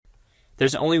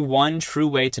there's only one true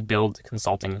way to build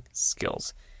consulting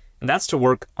skills, and that's to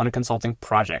work on a consulting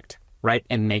project, right?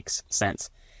 It makes sense.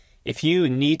 If you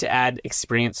need to add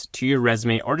experience to your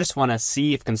resume or just want to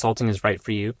see if consulting is right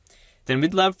for you, then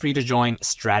we'd love for you to join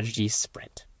Strategy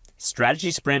Sprint. Strategy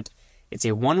Sprint, it's a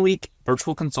 1-week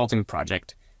virtual consulting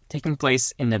project taking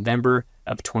place in November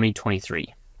of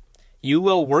 2023. You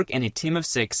will work in a team of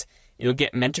 6, you'll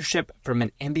get mentorship from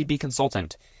an MBB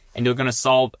consultant, and you're going to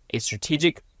solve a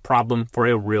strategic problem for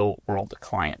a real-world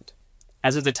client.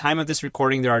 As of the time of this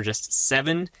recording, there are just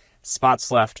 7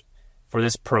 spots left for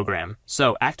this program.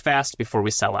 So act fast before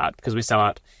we sell out, because we sell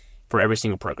out for every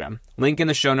single program. Link in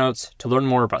the show notes to learn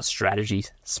more about Strategy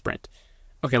Sprint.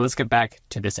 Okay, let's get back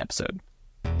to this episode.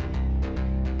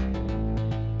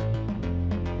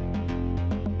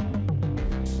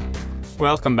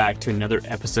 Welcome back to another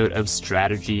episode of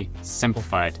Strategy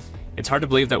Simplified. It's hard to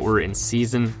believe that we're in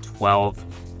season 12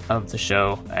 of the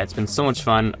show. It's been so much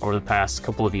fun over the past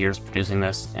couple of years producing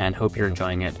this, and hope you're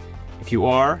enjoying it. If you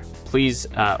are, please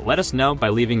let us know by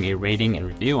leaving a rating and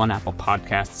review on Apple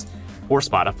Podcasts or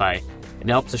Spotify. It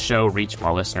helps the show reach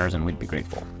more listeners, and we'd be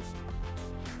grateful.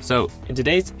 So in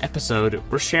today's episode,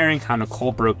 we're sharing how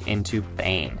Nicole broke into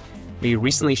Bain. We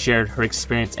recently shared her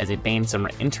experience as a Bain summer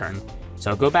intern.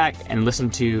 So go back and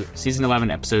listen to season 11,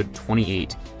 episode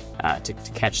 28 to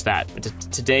catch that. But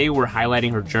today we're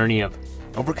highlighting her journey of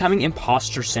overcoming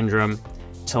imposter syndrome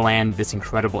to land this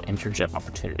incredible internship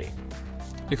opportunity.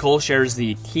 Nicole shares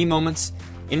the key moments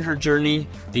in her journey,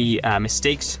 the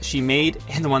mistakes she made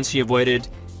and the ones she avoided,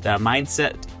 the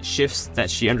mindset shifts that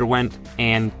she underwent,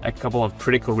 and a couple of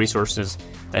critical resources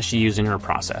that she used in her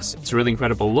process. It's a really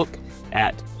incredible look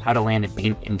at how to land a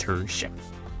Bain internship.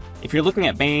 If you're looking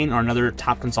at Bain or another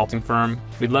top consulting firm,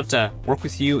 we'd love to work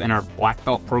with you in our Black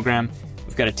Belt program.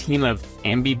 We've got a team of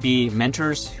MBB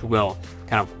mentors who will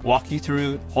kind of walk you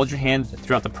through, hold your hand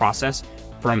throughout the process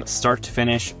from start to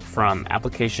finish, from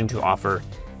application to offer.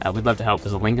 We'd love to help.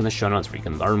 There's a link in the show notes where you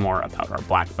can learn more about our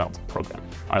Black Belt program.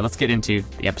 All right, let's get into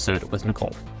the episode with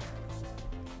Nicole.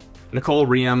 Nicole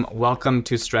Riem, welcome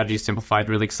to Strategy Simplified.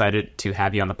 Really excited to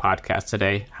have you on the podcast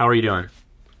today. How are you doing?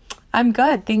 I'm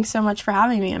good. Thanks so much for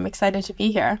having me. I'm excited to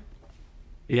be here.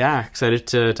 Yeah, excited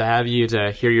to have you,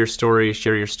 to hear your story,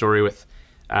 share your story with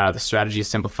the Strategy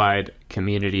Simplified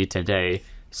community today.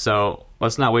 So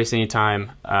let's not waste any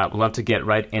time. We'd love to get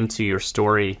right into your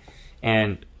story.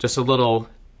 And just a little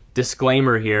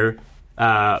disclaimer here,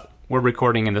 we're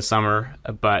recording in the summer,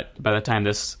 but by the time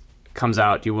this comes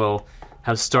out, you will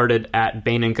have started at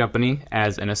Bain & Company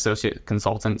as an associate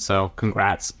consultant. So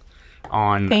congrats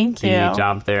on the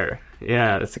job there.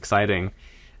 Yeah, that's exciting.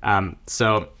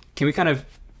 So can we kind of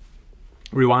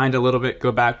rewind a little bit,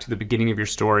 go back to the beginning of your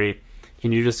story?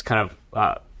 Can you just kind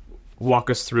of walk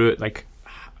us through it? Like,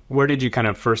 where did you kind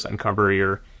of first uncover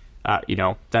your,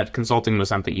 that consulting was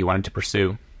something you wanted to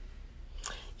pursue?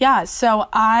 Yeah, so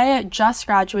I just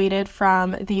graduated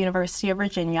from the University of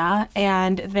Virginia,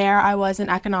 and there I was an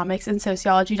economics and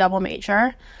sociology double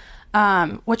major.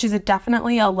 Which is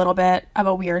definitely a little bit of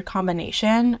a weird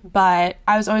combination, but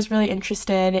I was always really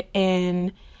interested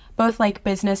in both like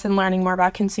business and learning more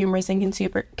about consumers and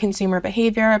consumer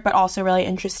behavior, but also really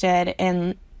interested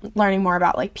in learning more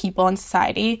about like people and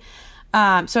society.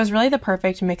 So it was really the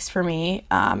perfect mix for me,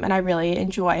 and I really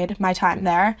enjoyed my time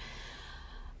there.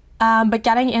 But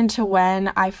getting into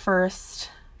when I first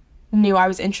knew I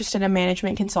was interested in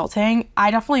management consulting,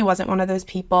 I definitely wasn't one of those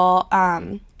people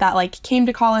that like came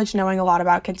to college knowing a lot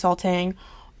about consulting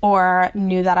or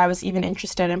knew that I was even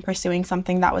interested in pursuing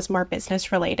something that was more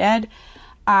business related.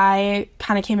 I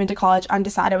kind of came into college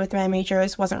undecided with my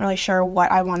majors, wasn't really sure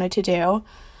what I wanted to do.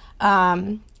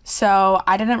 So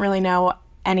I didn't really know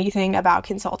anything about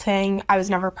consulting. I was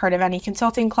never part of any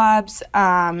consulting clubs,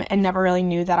 and never really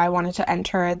knew that I wanted to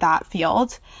enter that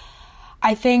field.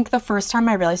 I think the first time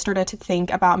I really started to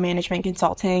think about management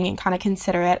consulting and kind of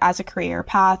consider it as a career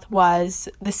path was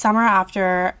the summer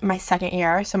after my second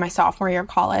year, so my sophomore year of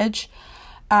college.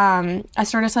 I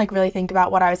started to like really think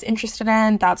about what I was interested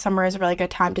in. That summer is a really good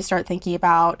time to start thinking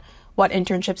about what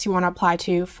internships you want to apply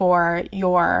to for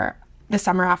the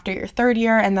summer after your third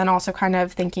year, and then also kind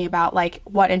of thinking about like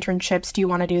what internships do you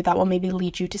want to do that will maybe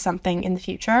lead you to something in the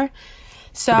future.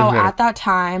 So at that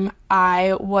time,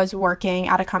 I was working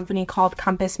at a company called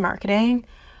Compass Marketing,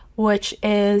 which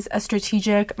is a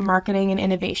strategic marketing and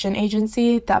innovation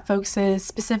agency that focuses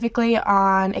specifically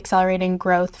on accelerating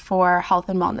growth for health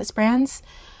and wellness brands.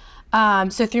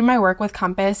 So through my work with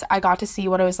Compass, I got to see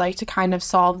what it was like to kind of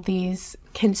solve these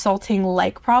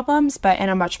consulting-like problems, but in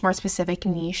a much more specific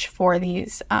niche for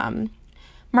these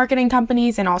marketing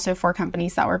companies and also for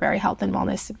companies that were very health and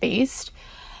wellness based.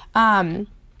 And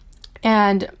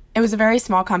it was a very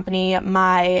small company.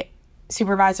 My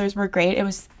supervisors were great. It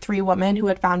was 3 women who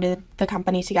had founded the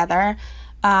company together.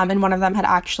 And one of them had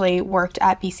actually worked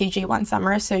at BCG one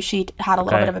summer, so she had a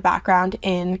little bit of a background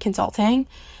in consulting.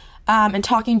 And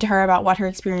talking to her about what her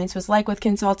experience was like with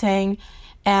consulting,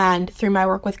 and through my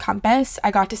work with Compass,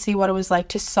 I got to see what it was like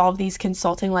to solve these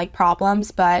consulting-like problems,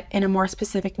 but in a more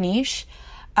specific niche.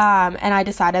 And I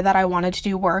decided that I wanted to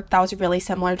do work that was really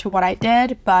similar to what I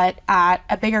did, but at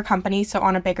a bigger company, so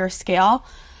on a bigger scale,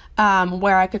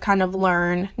 where I could kind of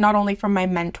learn not only from my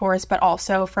mentors, but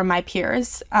also from my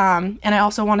peers. And I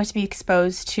also wanted to be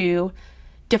exposed to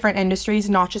different industries,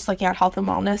 not just looking at health and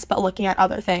wellness, but looking at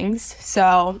other things.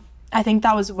 So I think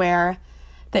that was where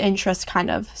the interest kind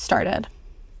of started.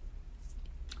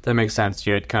 That makes sense.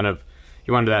 You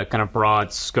wanted that kind of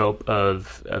broad scope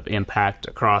of impact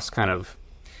across kind of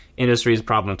industries,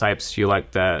 problem types. You like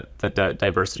the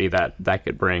diversity that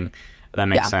could bring. That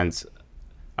makes sense.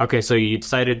 Okay, so you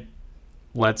decided,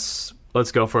 let's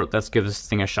go for it. Let's give this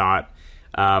thing a shot.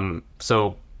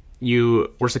 So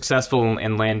you were successful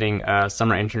in landing a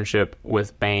summer internship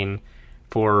with Bain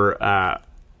for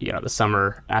the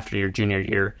summer after your junior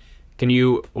year. Can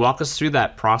you walk us through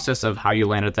that process of how you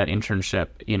landed that internship?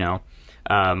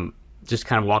 Just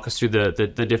kind of walk us through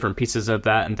the different pieces of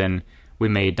that, and then we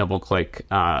may double click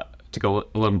to go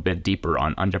a little bit deeper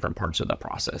on different parts of the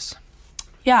process.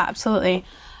 Yeah, absolutely.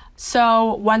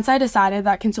 So once I decided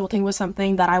that consulting was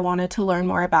something that I wanted to learn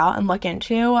more about and look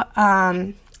into,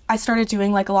 I started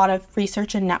doing like a lot of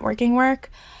research and networking work.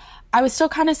 I was still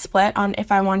kind of split on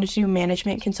if I wanted to do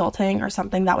management consulting or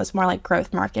something that was more like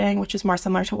growth marketing, which is more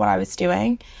similar to what I was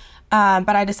doing.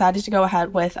 But I decided to go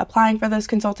ahead with applying for those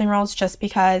consulting roles just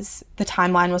because the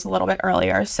timeline was a little bit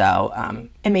earlier. So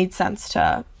it made sense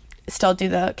to still do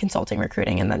the consulting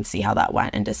recruiting and then see how that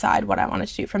went and decide what I wanted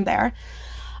to do from there.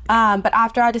 But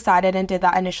after I decided and did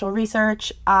that initial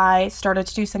research, I started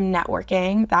to do some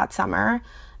networking that summer.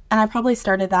 And I probably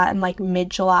started that in like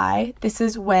mid-July. This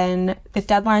is when the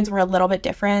deadlines were a little bit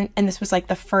different. And this was like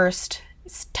the first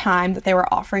time that they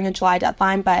were offering a July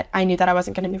deadline. But I knew that I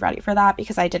wasn't going to be ready for that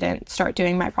because I didn't start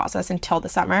doing my process until the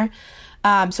summer.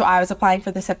 So I was applying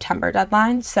for the September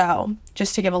deadline. So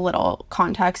just to give a little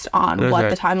context on what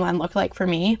the timeline looked like for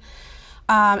me.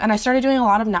 And I started doing a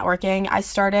lot of networking. I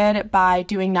started by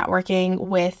doing networking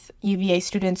with UVA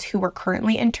students who were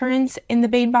currently interns in the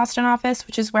Bain Boston office,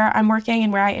 which is where I'm working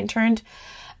and where I interned.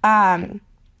 And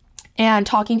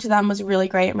talking to them was really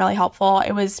great and really helpful.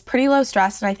 It was pretty low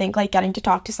stress. And I think like getting to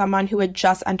talk to someone who had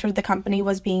just entered the company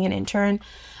was being an intern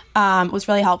was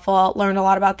really helpful. Learned a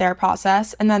lot about their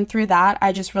process. And then through that,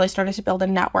 I just really started to build a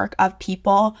network of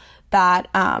people that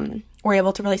were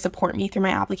able to really support me through my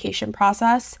application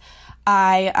process.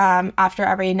 After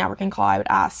every networking call, I would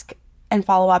ask and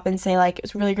follow up and say, like, it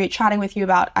was really great chatting with you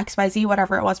about XYZ,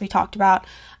 whatever it was we talked about.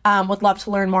 Would love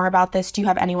to learn more about this. Do you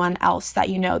have anyone else that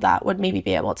you know that would maybe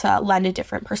be able to lend a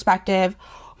different perspective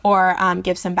or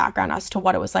give some background as to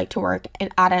what it was like to work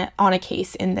on a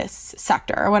case in this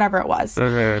sector or whatever it was.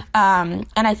 And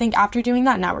I think after doing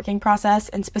that networking process,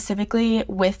 and specifically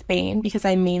with Bain, because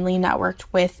I mainly networked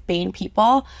with Bain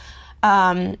people,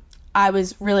 I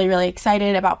was really, really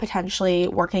excited about potentially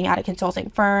working at a consulting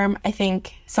firm. I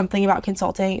think something about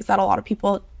consulting is that a lot of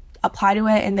people apply to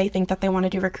it and they think that they want to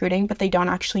do recruiting, but they don't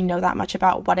actually know that much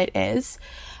about what it is.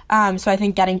 So I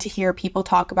think getting to hear people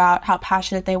talk about how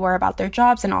passionate they were about their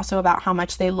jobs and also about how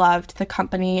much they loved the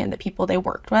company and the people they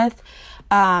worked with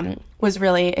was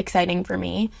really exciting for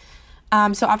me.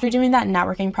 So after doing that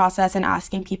networking process and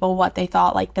asking people what they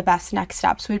thought like the best next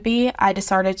steps would be, I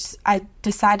decided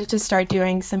to start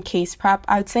doing some case prep,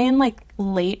 I would say in like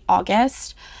late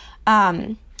August.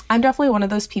 I'm definitely one of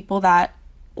those people that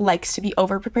likes to be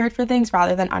over-prepared for things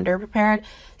rather than under-prepared.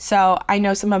 So I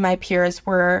know some of my peers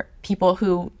were people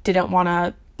who didn't want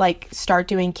to like start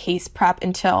doing case prep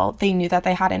until they knew that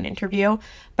they had an interview.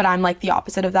 But I'm like the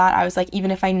opposite of that. I was like,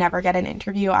 even if I never get an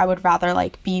interview, I would rather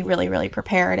like be really, really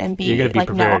prepared and be, you're gonna be like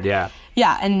prepared,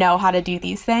 and know how to do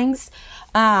these things.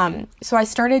 So I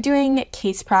started doing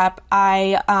case prep.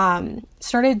 I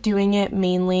started doing it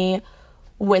mainly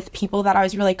with people that I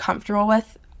was really comfortable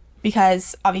with,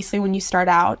 because obviously when you start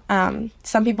out,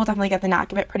 some people definitely get the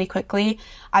knack of it pretty quickly.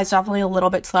 I was definitely a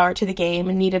little bit slower to the game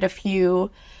and needed a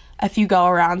few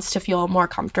go-arounds to feel more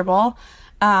comfortable.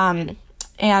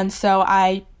 And so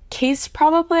I cased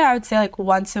probably, I would say like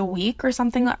once a week or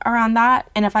something around that.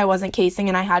 And if I wasn't casing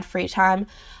and I had free time,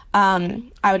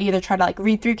 I would either try to like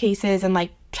read through cases and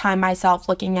like time myself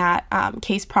looking at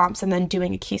case prompts and then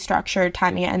doing a case structure,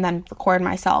 timing it, and then record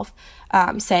myself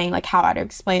saying like how I'd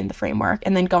explain the framework,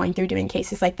 and then going through doing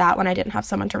cases like that when I didn't have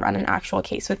someone to run an actual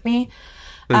case with me.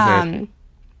 Okay.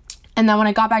 And then when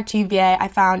I got back to UVA, I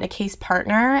found a case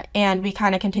partner, and we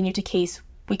kind of continued to case.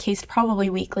 We cased probably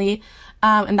weekly,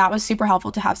 and that was super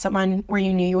helpful to have someone where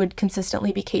you knew you would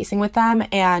consistently be casing with them.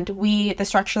 And the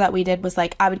structure that we did was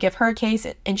like I would give her a case,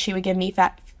 and she would give me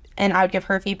and I would give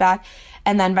her feedback,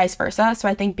 and then vice versa. So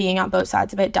I think being on both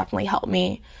sides of it definitely helped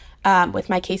me with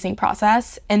my casing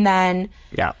process. And then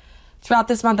throughout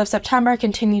this month of September,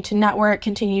 continue to network,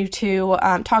 continue to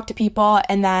talk to people.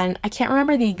 And then I can't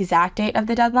remember the exact date of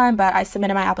the deadline, but I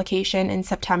submitted my application in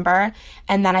September.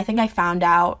 And then I think I found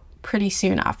out pretty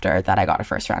soon after that I got a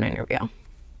first round interview.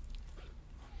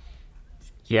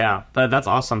 Yeah, that's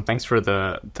awesome. Thanks for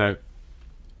the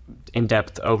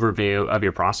in-depth overview of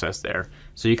your process there.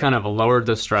 So you kind of lowered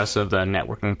the stress of the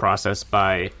networking process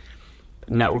by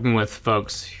networking with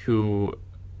folks who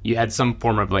you had some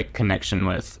form of like connection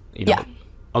with,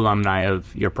 alumni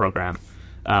of your program.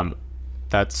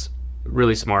 That's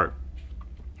really smart.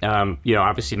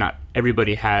 Obviously not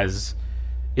everybody is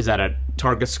at a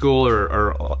target school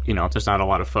or there's not a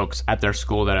lot of folks at their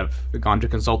school that have gone to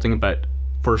consulting, but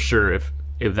for sure if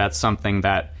that's something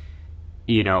that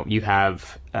you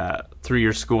have through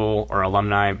your school or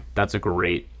alumni, that's a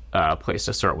great place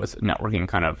to start with networking,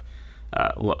 kind of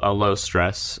a low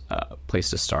stress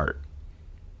place to start.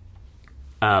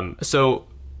 So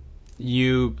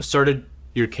you started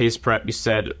your case prep, you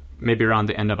said maybe around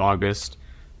the end of August.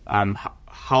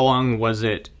 How long was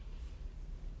it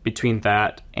between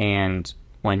that and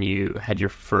when you had your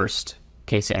first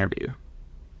case interview?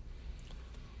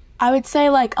 I would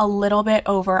say like a little bit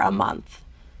over a month.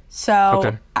 So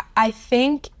okay. I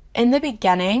think in the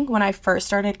beginning, when I first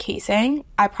started casing,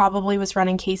 I probably was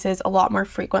running cases a lot more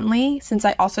frequently. Since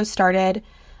I also started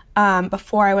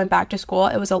before I went back to school,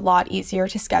 it was a lot easier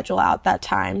to schedule out that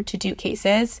time to do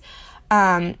cases.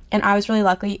 And I was really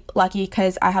lucky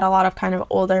because I had a lot of kind of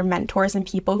older mentors and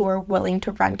people who were willing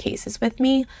to run cases with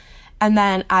me. And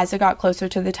then as it got closer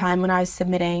to the time when I was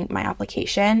submitting my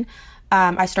application,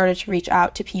 I started to reach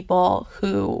out to people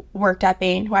who worked at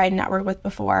Bain, who I had networked with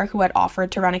before, who had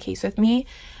offered to run a case with me,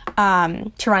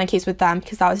 to run a case with them,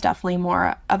 because that was definitely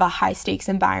more of a high stakes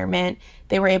environment.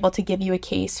 They were able to give you a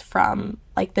case from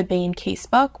like the Bain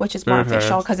casebook, which is more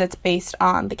official because it's based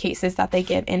on the cases that they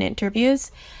give in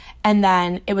interviews. And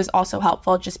then it was also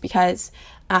helpful just because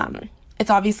it's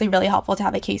obviously really helpful to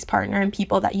have a case partner and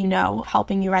people that you know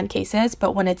helping you run cases.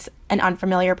 But when it's an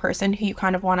unfamiliar person who you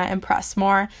kind of want to impress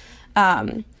more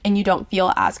and you don't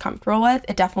feel as comfortable with,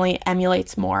 it definitely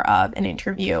emulates more of an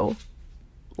interview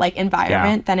like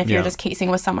environment than if you're just casing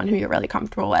with someone who you're really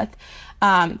comfortable with.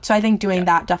 So I think doing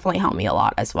that definitely helped me a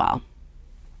lot as well.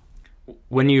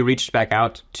 When you reached back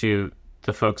out to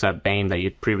the folks at Bain that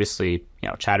you'd previously,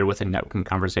 chatted with in networking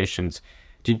conversations,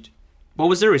 what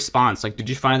was their response? Like, did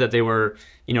you find that they were,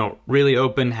 really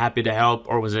open, happy to help,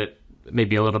 or was it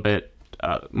maybe a little bit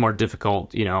more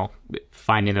difficult,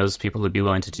 finding those people who'd be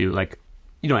willing to do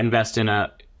invest in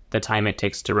the time it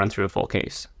takes to run through a full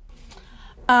case?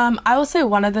 I will say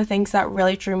one of the things that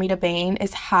really drew me to Bain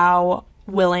is how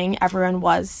willing everyone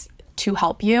was to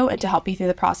help you and to help you through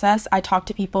the process. I talked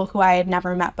to people who I had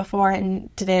never met before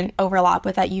and didn't overlap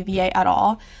with at UVA at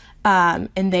all. And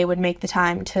they would make the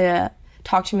time to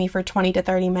talk to me for 20 to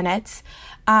 30 minutes.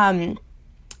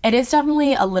 It is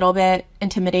definitely a little bit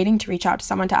intimidating to reach out to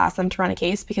someone to ask them to run a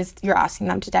case because you're asking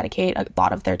them to dedicate a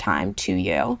lot of their time to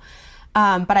you.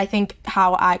 But I think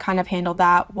how I kind of handled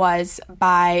that was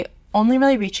by only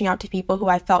really reaching out to people who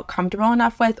I felt comfortable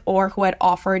enough with or who had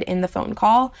offered in the phone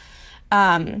call.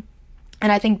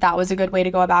 And I think that was a good way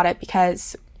to go about it,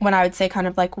 because when I would say kind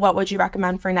of like, what would you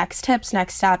recommend for next tips,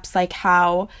 next steps, like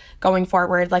how going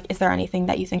forward, like, is there anything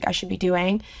that you think I should be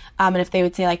doing? And if they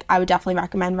would say like, I would definitely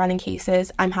recommend running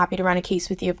cases, I'm happy to run a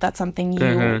case with you if that's something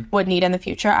you would need in the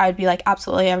future, I would be like,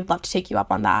 absolutely, I would love to take you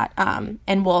up on that.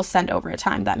 And we'll send over a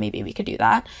time that maybe we could do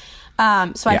that.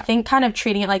 So I think kind of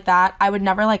treating it like that, I would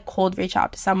never like cold reach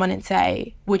out to someone and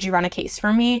say, would you run a case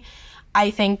for me?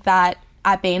 I think that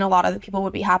at Bain, a lot of the people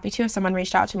would be happy to. If someone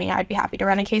reached out to me, I'd be happy to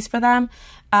run a case for them.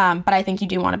 But I think you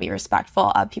do want to be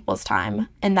respectful of people's time.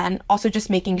 And then also just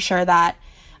making sure that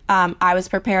I was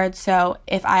prepared. So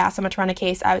if I asked someone to run a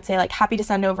case, I would say like, happy to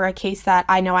send over a case that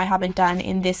I know I haven't done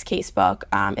in this case book.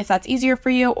 If that's easier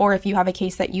for you, or if you have a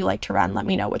case that you like to run, let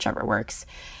me know, whichever works.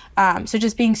 So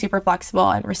just being super flexible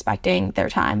and respecting their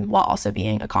time while also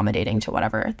being accommodating to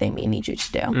whatever they may need you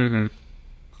to do.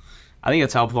 I think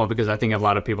it's helpful because I think a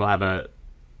lot of people have a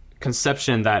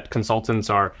conception that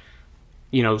consultants are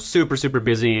super, super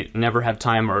busy, never have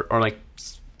time or like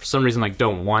for some reason, like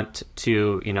don't want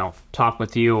to, talk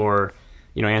with you or,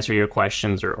 answer your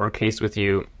questions or case with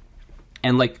you.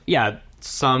 And like, yeah,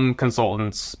 some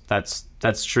consultants, that's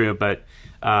true. But,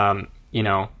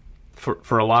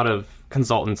 for a lot of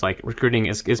consultants, like recruiting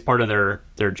is part of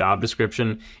their job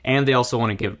description. And they also want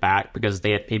to give back because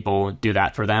they had people do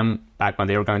that for them back when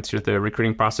they were going through the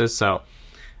recruiting process. So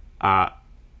I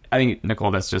think,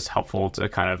 Nicole, that's just helpful to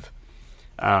kind of,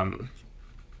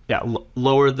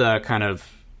 lower the kind of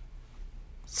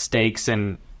stakes.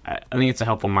 And I think it's a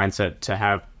helpful mindset to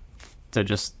have, to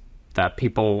just that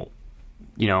people,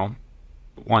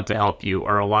 want to help you,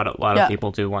 or a lot of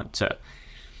people do want to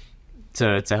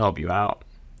help you out.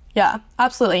 Yeah,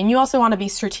 absolutely. And you also want to be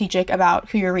strategic about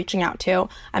who you're reaching out to.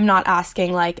 I'm not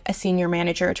asking like a senior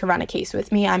manager to run a case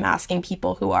with me. I'm asking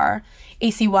people who are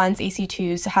AC1s,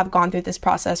 AC2s, have gone through this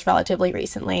process relatively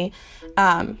recently.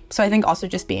 So I think also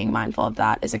just being mindful of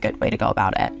that is a good way to go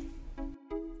about it.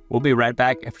 We'll be right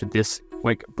back after this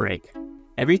quick break.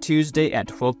 Every Tuesday at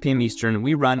 12 p.m. Eastern,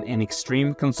 we run an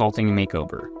Extreme Consulting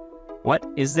Makeover. What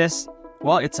is this?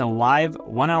 Well, it's a live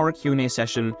 1-hour Q&A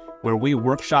session where we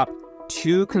workshop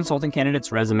 2 consulting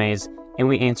candidates' resumes and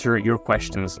we answer your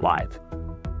questions live.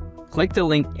 Click the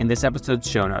link in this episode's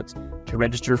show notes to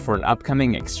register for an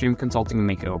upcoming Extreme Consulting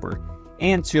Makeover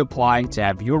and to apply to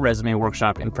have your resume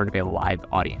workshop in front of a live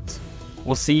audience.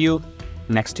 We'll see you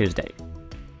next Tuesday.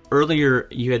 Earlier,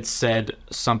 you had said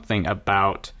something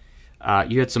about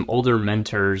you had some older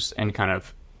mentors and kind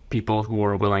of people who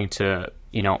were willing to,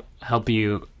 help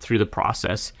you through the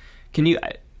process. Can you,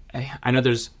 I know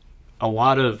there's a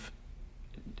lot of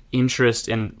interest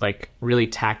in like really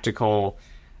tactical,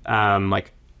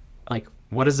 like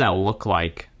what does that look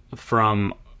like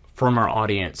from our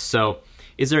audience? So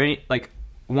is there any, like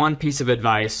one piece of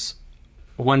advice,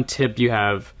 one tip you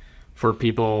have for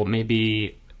people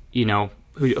maybe,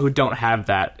 who don't have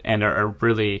that and are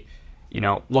really,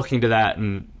 looking to that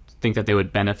and think that they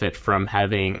would benefit from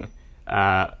having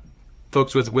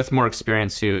folks with more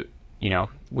experience who,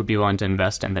 would be willing to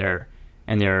invest in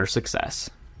their success?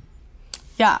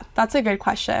 Yeah, that's a good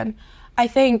question. I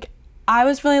think I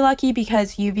was really lucky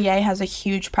because UVA has a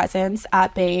huge presence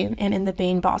at Bain and in the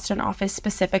Bain Boston office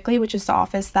specifically, which is the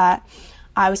office that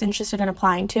I was interested in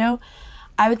applying to.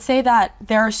 I would say that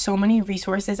there are so many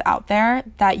resources out there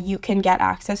that you can get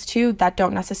access to that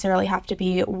don't necessarily have to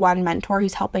be one mentor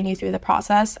who's helping you through the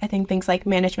process. I think things like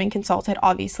Management Consulted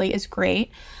obviously is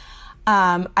great.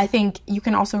 I think you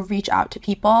can also reach out to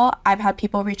people. I've had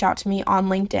people reach out to me on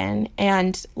LinkedIn,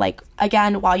 and like,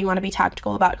 again, while you want to be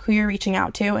tactical about who you're reaching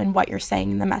out to and what you're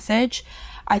saying in the message,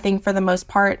 I think for the most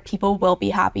part, people will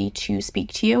be happy to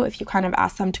speak to you if you kind of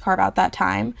ask them to carve out that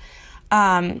time.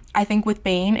 I think with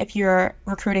Bain, if you're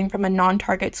recruiting from a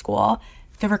non-target school,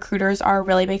 the recruiters are a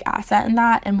really big asset in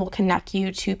that and will connect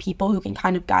you to people who can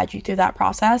kind of guide you through that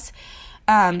process.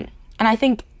 And I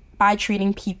think by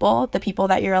treating people, the people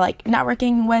that you're like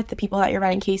networking with, the people that you're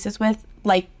running cases with,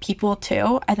 like people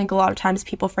too, I think a lot of times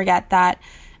people forget that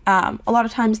a lot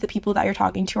of times the people that you're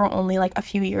talking to are only like a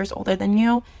few years older than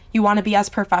you. You want to be as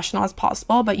professional as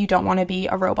possible, but you don't want to be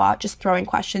a robot just throwing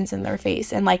questions in their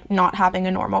face and like not having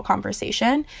a normal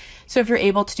conversation. So if you're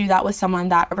able to do that with someone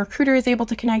that a recruiter is able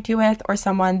to connect you with, or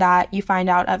someone that you find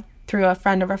out of through a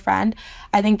friend of a friend,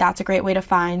 I think that's a great way to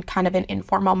find kind of an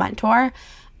informal mentor.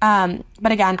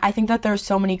 But again, I think that there's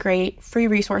so many great free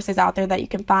resources out there that you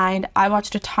can find. I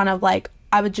watched a ton of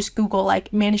I would just Google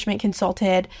like Management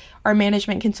Consulted or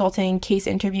Management Consulting case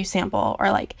interview sample, or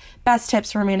like best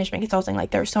tips for management consulting.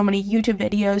 Like there's so many YouTube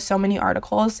videos, so many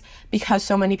articles, because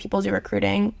so many people do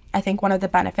recruiting. I think one of the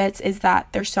benefits is that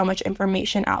there's so much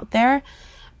information out there.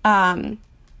 So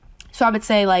I would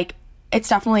say like, it's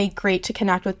definitely great to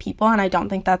connect with people. And I don't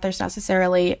think that there's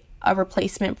necessarily a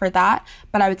replacement for that,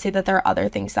 but I would say that there are other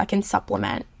things that can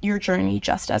supplement your journey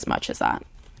just as much as that.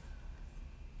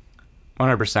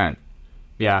 100%.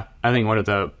 Yeah, I think one of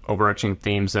the overarching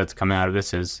themes that's coming out of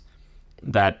this is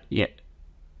that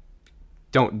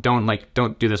don't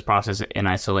do this process in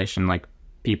isolation. Like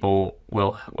people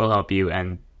will help you,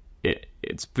 and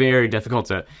it's very difficult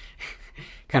to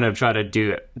kind of try to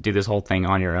do this whole thing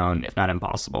on your own, if not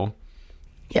impossible.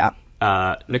 Yeah.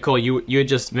 Nicole, you had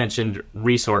just mentioned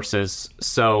resources,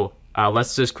 so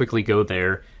let's just quickly go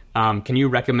there. Can you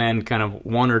recommend kind of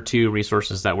one or two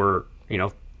resources that were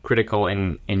critical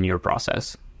in your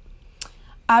process?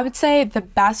 I would say the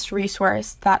best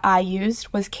resource that I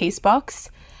used was casebooks,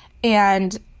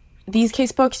 and these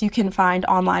casebooks you can find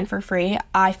online for free.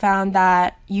 I found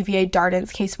that UVA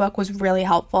Darden's casebook was really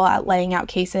helpful at laying out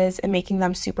cases and making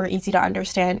them super easy to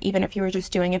understand, even if you were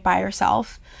just doing it by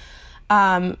yourself.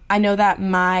 I know that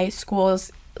my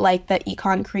schools, like the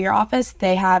econ career office,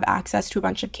 they have access to a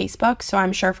bunch of casebooks. So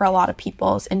I'm sure for a lot of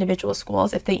people's individual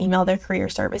schools, if they email their career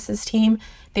services team,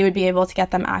 they would be able to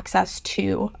get them access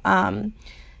to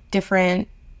different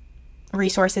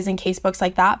resources and casebooks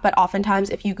like that. But oftentimes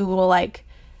if you Google like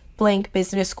blank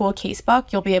business school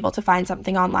casebook, you'll be able to find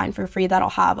something online for free that'll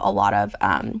have a lot of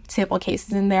sample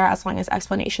cases in there as long as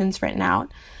explanations written out.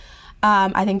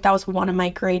 I think that was one of my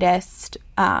greatest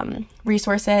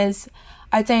resources.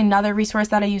 I'd say another resource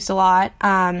that I used a lot,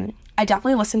 I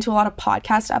definitely listened to a lot of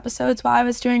podcast episodes while I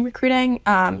was doing recruiting,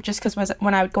 just because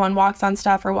when I would go on walks on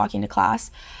stuff or walking to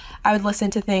class, I would listen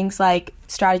to things like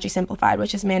Strategy Simplified,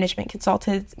 which is management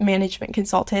consultants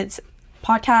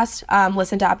podcast,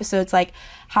 listen to episodes like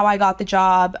How I Got the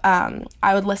Job.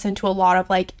 I would listen to a lot of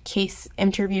like case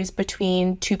interviews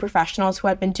between two professionals who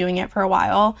had been doing it for a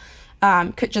while.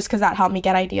 Just because that helped me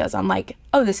get ideas on like,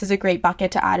 oh, this is a great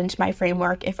bucket to add into my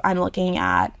framework if I'm looking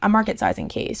at a market sizing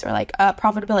case or like a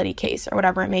profitability case or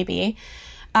whatever it may be.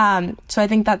 So I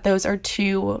think that those are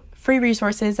two free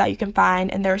resources that you can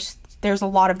find, and there's a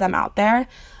lot of them out there.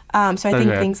 So I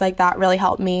think things like that really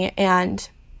help me, and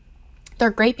they're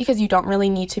great because you don't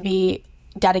really need to be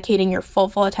dedicating your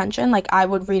full attention. Like I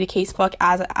would read a case book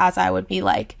as I would be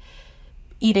like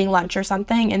eating lunch or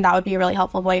something, and that would be a really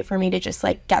helpful way for me to just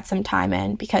like get some time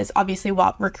in, because obviously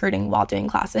recruiting while doing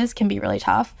classes can be really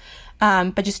tough,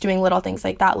 but just doing little things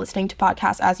like that, listening to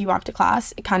podcasts as you walk to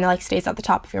class, it kind of like stays at the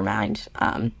top of your mind,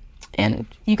 and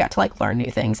you get to like learn new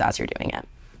things as you're doing it.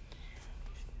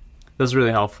 That's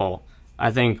really helpful. I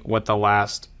think what the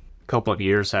last couple of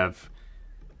years have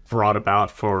brought about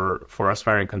for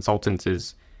aspiring consultants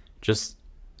is just,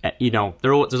 you know,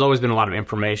 there's always been a lot of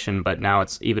information, but now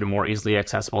it's even more easily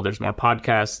accessible. There's more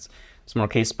podcasts, there's more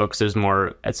case books, there's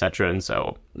more, etc. And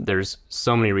so there's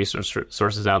so many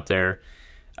sources out there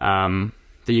that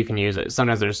you can use.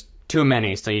 Sometimes there's too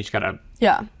many, so you just gotta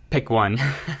pick one.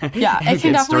 Yeah, it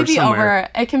can definitely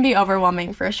it can be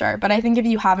overwhelming for sure. But I think if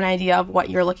you have an idea of what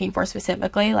you're looking for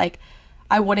specifically, like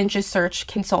I wouldn't just search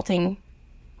consulting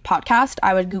podcast.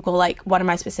 I would Google like, what am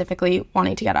I specifically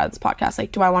wanting to get out of this podcast?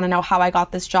 Like, do I want to know how I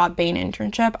got this job, Bain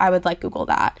internship? I would like Google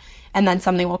that, and then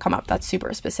something will come up that's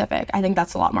super specific. I think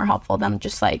that's a lot more helpful than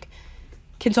just like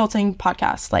consulting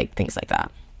podcasts, like things like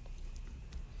that.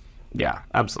 Yeah,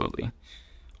 absolutely.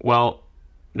 Well,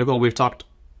 Nicole, we've talked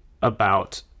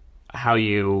about how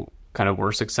you kind of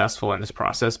were successful in this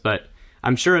process, but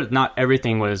I'm sure not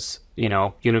everything was, you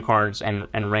know, unicorns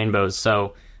and rainbows.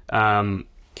 So,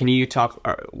 can you talk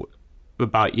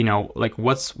about, you know, like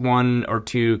what's one or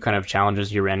two kind of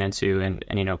challenges you ran into, and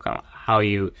you know, kind of how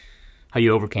you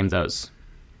overcame those?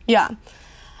 Yeah.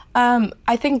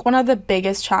 I think one of the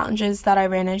biggest challenges that I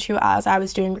ran into as I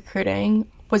was doing recruiting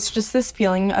was just this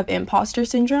feeling of imposter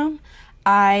syndrome.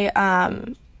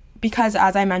 Because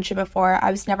as I mentioned before,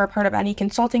 I was never part of any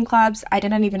consulting clubs. I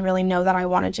didn't even really know that I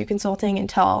wanted to do consulting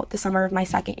until the summer of my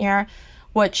second year,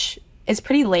 which is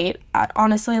pretty late.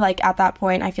 Honestly, like at that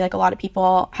point, I feel like a lot of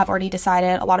people have already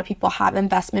decided. A lot of people have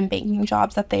investment banking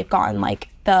jobs that they've gotten like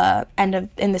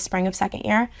in the spring of second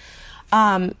year.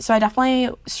 So I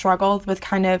definitely struggled with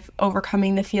kind of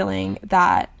overcoming the feeling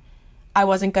that I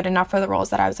wasn't good enough for the roles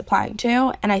that I was applying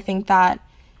to. And I think that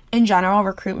in general,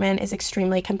 recruitment is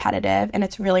extremely competitive, and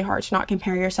it's really hard to not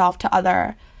compare yourself to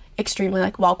other extremely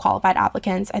like well-qualified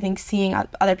applicants. I think seeing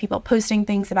other people posting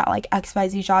things about like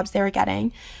XYZ jobs they were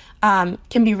getting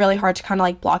can be really hard to kind of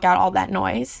like block out all that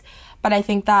noise. But I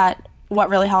think that what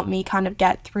really helped me kind of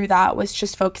get through that was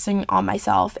just focusing on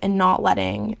myself and not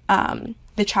letting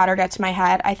the chatter get to my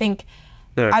head. I think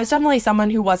I was definitely someone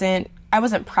who I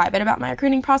wasn't private about my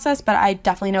recruiting process, but I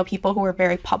definitely know people who were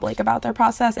very public about their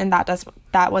process, and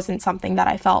that wasn't something that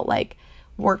I felt like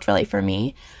worked really for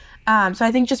me. So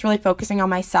I think just really focusing on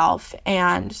myself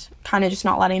and kind of just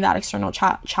not letting that external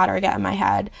chatter get in my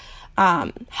head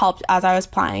helped as I was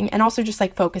applying, and also just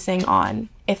like focusing on,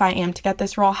 if I am to get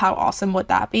this role, how awesome would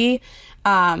that be?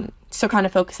 So kind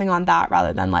of focusing on that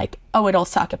rather than like, oh, it'll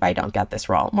suck if I don't get this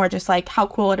role. More just like, how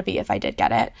cool would it be if I did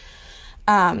get it?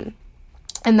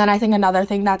 And then I think another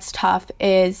thing that's tough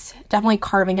is definitely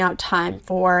carving out time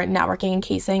for networking and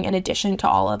casing in addition to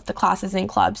all of the classes and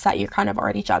clubs that you're kind of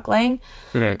already juggling.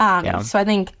 So I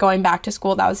think going back to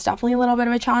school, that was definitely a little bit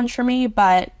of a challenge for me.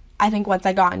 But I think once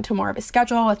I got into more of a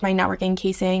schedule with my networking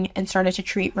casing and started to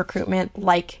treat recruitment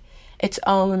like its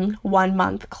own 1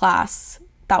 month class,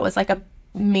 that was like a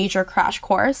major crash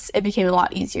course, it became a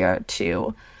lot easier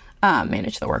to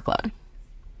manage the workload.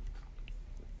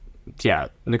 Yeah,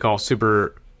 Nicole,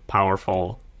 super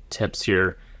powerful tips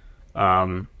here.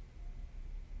 Block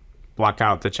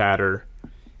out the chatter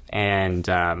and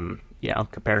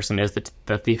comparison is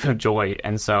the thief of joy.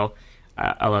 And so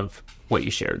I love what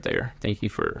you shared there. Thank you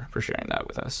for sharing that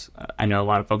with us. I know a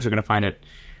lot of folks are going to find it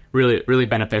really, really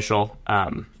beneficial.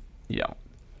 I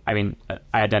mean, I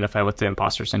identify with the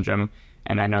imposter syndrome,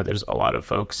 and I know there's a lot of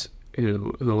folks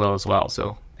who will as well.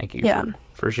 So thank you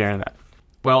for sharing that.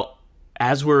 Well,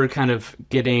 as we're kind of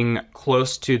getting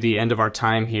close to the end of our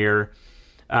time here,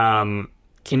 do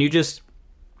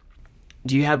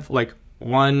you have like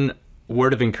one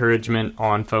word of encouragement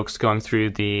on folks going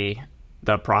through the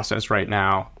process right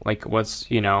now? Like what's,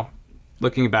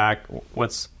 looking back,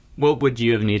 what would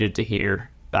you have needed to hear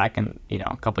back in,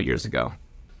 a couple years ago?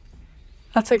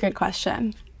 That's a good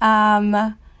question.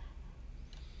 I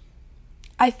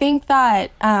think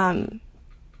that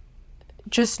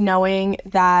just knowing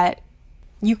that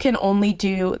you can only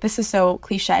do, this is so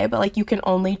cliche, but like you can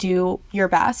only do your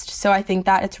best. So I think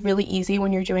that it's really easy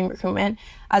when you're doing recruitment,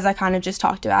 as I kind of just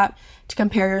talked about, to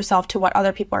compare yourself to what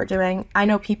other people are doing. I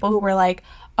know people who were like,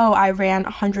 oh, I ran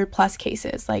 100 plus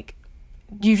cases. Like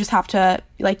you just have to,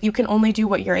 like, you can only do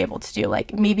what you're able to do.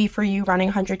 Like maybe for you running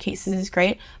 100 cases is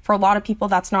great. For a lot of people,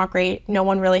 that's not great. No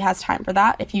one really has time for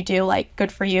that. If you do, like,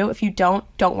 good for you. If you don't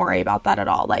worry about that at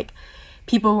all. Like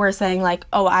people who are saying like,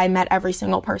 oh, I met every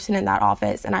single person in that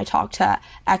office and I talked to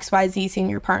XYZ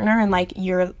senior partner, and like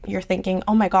you're thinking,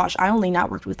 oh my gosh, I only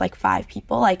networked with like 5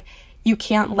 people. Like you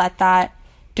can't let that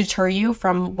deter you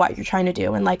from what you're trying to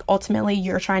do. And like ultimately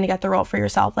you're trying to get the role for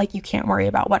yourself. Like you can't worry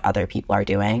about what other people are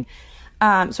doing.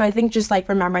 So I think just like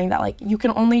remembering that like you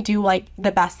can only do like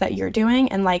the best that you're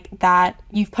doing, and like that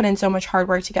you've put in so much hard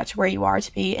work to get to where you are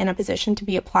to be in a position to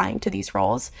be applying to these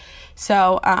roles.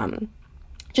 So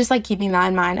just like keeping that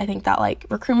in mind. I think that like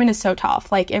recruitment is so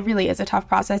tough. Like it really is a tough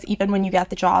process. Even when you get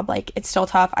the job, like it's still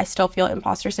tough. I still feel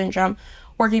imposter syndrome.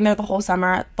 Working there the whole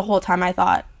summer, the whole time I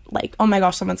thought like, oh my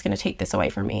gosh, someone's going to take this away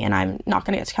from me and I'm not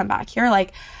going to get to come back here.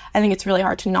 Like I think it's really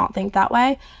hard to not think that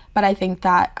way. But I think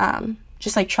that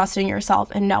just like trusting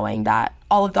yourself and knowing that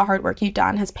all of the hard work you've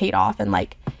done has paid off, and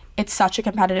like it's such a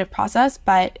competitive process,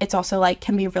 but it's also like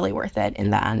can be really worth it in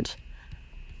the end.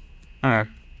 All right.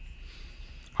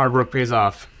 Hard work pays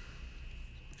off.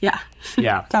 Yeah.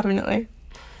 Yeah. Definitely.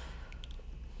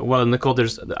 Well, Nicole,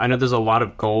 I know there's a lot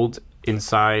of gold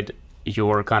inside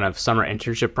your kind of summer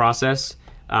internship process,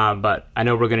 but I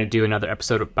know we're going to do another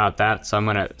episode about that, so I'm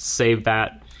going to save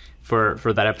that for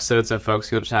that episode. So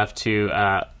folks, you'll just have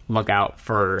to look out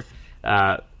for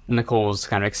Nicole's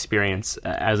kind of experience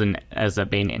as a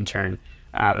Bain intern.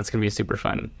 That's going to be a super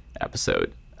fun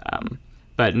episode.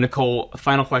 But Nicole,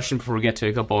 final question before we get to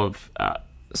a couple of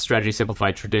Strategy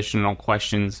Simplified traditional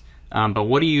questions. But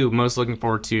what are you most looking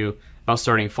forward to about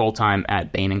starting full-time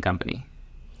at Bain & Company?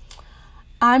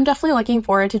 I'm definitely looking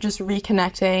forward to just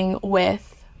reconnecting with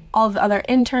all of the other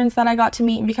interns that I got to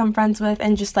meet and become friends with,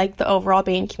 and just like the overall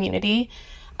Bain community.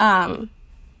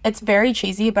 It's very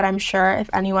cheesy, but I'm sure if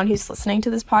anyone who's listening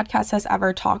to this podcast has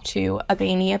ever talked to a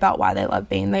Bainey about why they love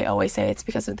Bain, they always say it's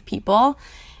because of the people.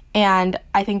 And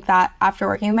I think that after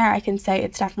working there, I can say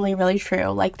it's definitely really true.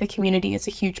 Like the community is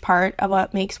a huge part of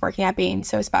what makes working at Bain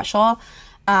so special,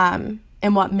 and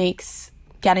what makes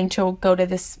getting to go to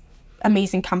this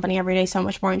amazing company every day so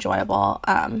much more enjoyable.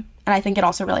 And I think it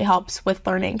also really helps with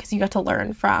learning, because you get to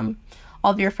learn from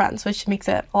all of your friends, which makes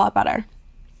it a lot better.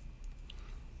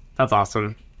 That's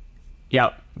awesome.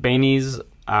 Yeah, Bainies,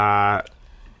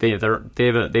 they have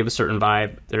a certain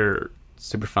vibe. They're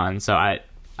super fun. So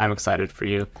I'm excited for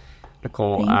you,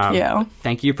 Nicole. Thank you.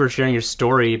 Thank you for sharing your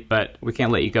story, but we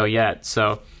can't let you go yet.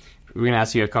 So we're going to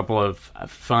ask you a couple of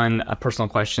fun personal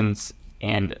questions,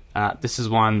 and this is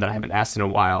one that I haven't asked in a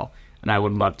while, and I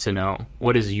would love to know,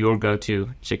 what is your go-to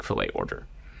Chick-fil-A order?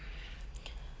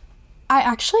 I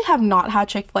actually have not had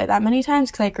Chick-fil-A that many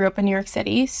times because I grew up in New York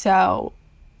City, so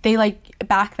they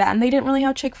back then they didn't really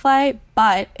have Chick-fil-A,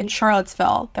 but in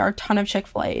Charlottesville there are a ton of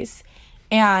Chick-fil-A's.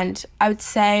 And I would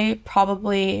say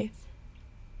probably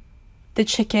the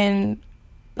chicken,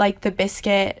 like the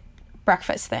biscuit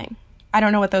breakfast thing. I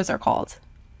don't know what those are called.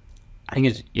 I think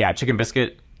it's, chicken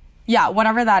biscuit. Yeah,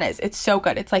 whatever that is. It's so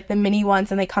good. It's like the mini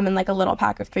ones, and they come in like a little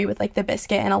pack of 3 with like the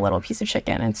biscuit and a little piece of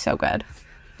chicken. It's so good.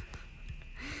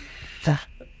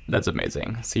 That's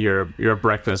amazing. So you're a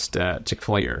breakfast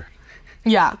Chick-fil-A-er.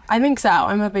 Yeah, I think so.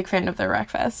 I'm a big fan of their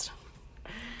breakfast.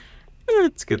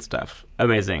 It's good stuff.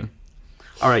 Amazing.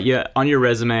 All right, yeah. On your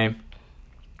resume,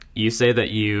 you say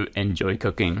that you enjoy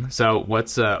cooking. So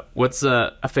what's a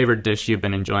favorite dish you've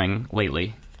been enjoying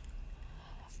lately?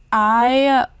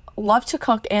 I love to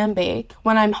cook and bake.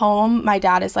 When I'm home, my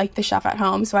dad is like the chef at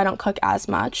home, so I don't cook as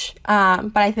much.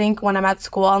 But I think when I'm at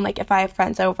school and like if I have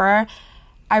friends over,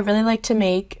 I really like to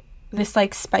make this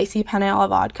like spicy penne alla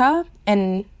vodka.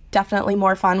 and definitely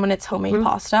more fun when it's homemade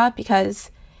pasta, because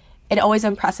it always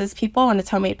impresses people when it's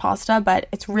homemade pasta, but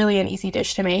it's really an easy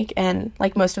dish to make, and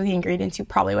like most of the ingredients you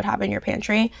probably would have in your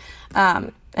pantry,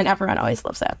 and everyone always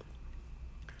loves it.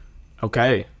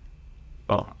 Okay.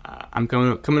 Well, I'm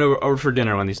coming over for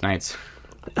dinner one of these nights.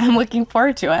 I'm looking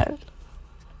forward to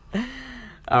it.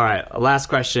 All right, last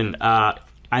question. I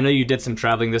know you did some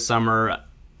traveling this summer.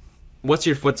 What's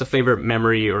a favorite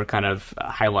memory or kind of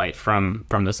highlight from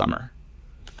the summer?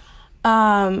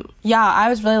 Yeah, I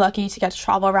was really lucky to get to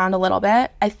travel around a little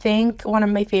bit. I think one of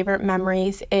my favorite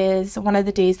memories is one of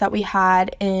the days that we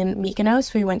had in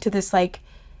Mykonos. We went to this like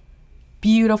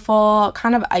beautiful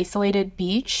kind of isolated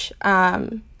beach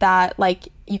that like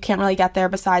you can't really get there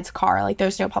besides car. Like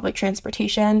there's no public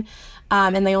transportation,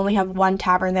 and they only have one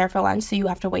tavern there for lunch, so you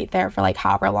have to wait there for like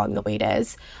however long the wait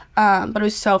is. But it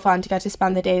was so fun to get to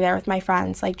spend the day there with my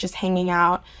friends, like just hanging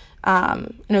out.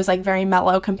 And it was like very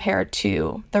mellow compared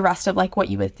to the rest of like what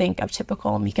you would think of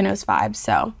typical Mykonos vibes.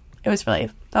 So that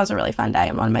was a really fun day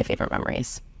and one of my favorite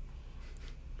memories.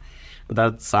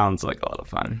 That sounds like a lot of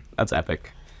fun. That's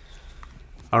epic.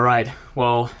 All right.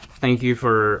 Well, thank you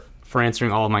for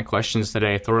answering all of my questions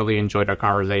today. I thoroughly enjoyed our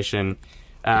conversation.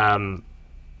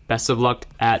 Best of luck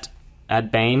at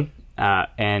Bain.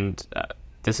 And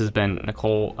this has been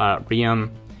Nicole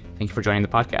Riem. Thank you for joining the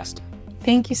podcast.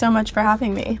 Thank you so much for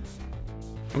having me.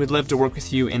 We'd love to work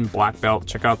with you in Black Belt.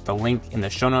 Check out the link in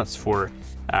the show notes for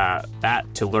that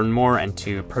to learn more and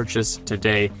to purchase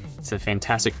today. It's a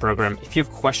fantastic program. If you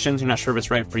have questions, you're not sure if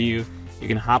it's right for you, you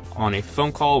can hop on a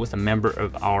phone call with a member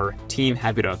of our team.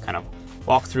 Happy to kind of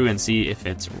walk through and see if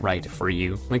it's right for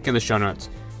you. Link in the show notes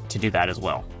to do that as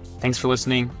well. Thanks for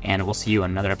listening, and we'll see you on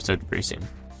another episode very soon.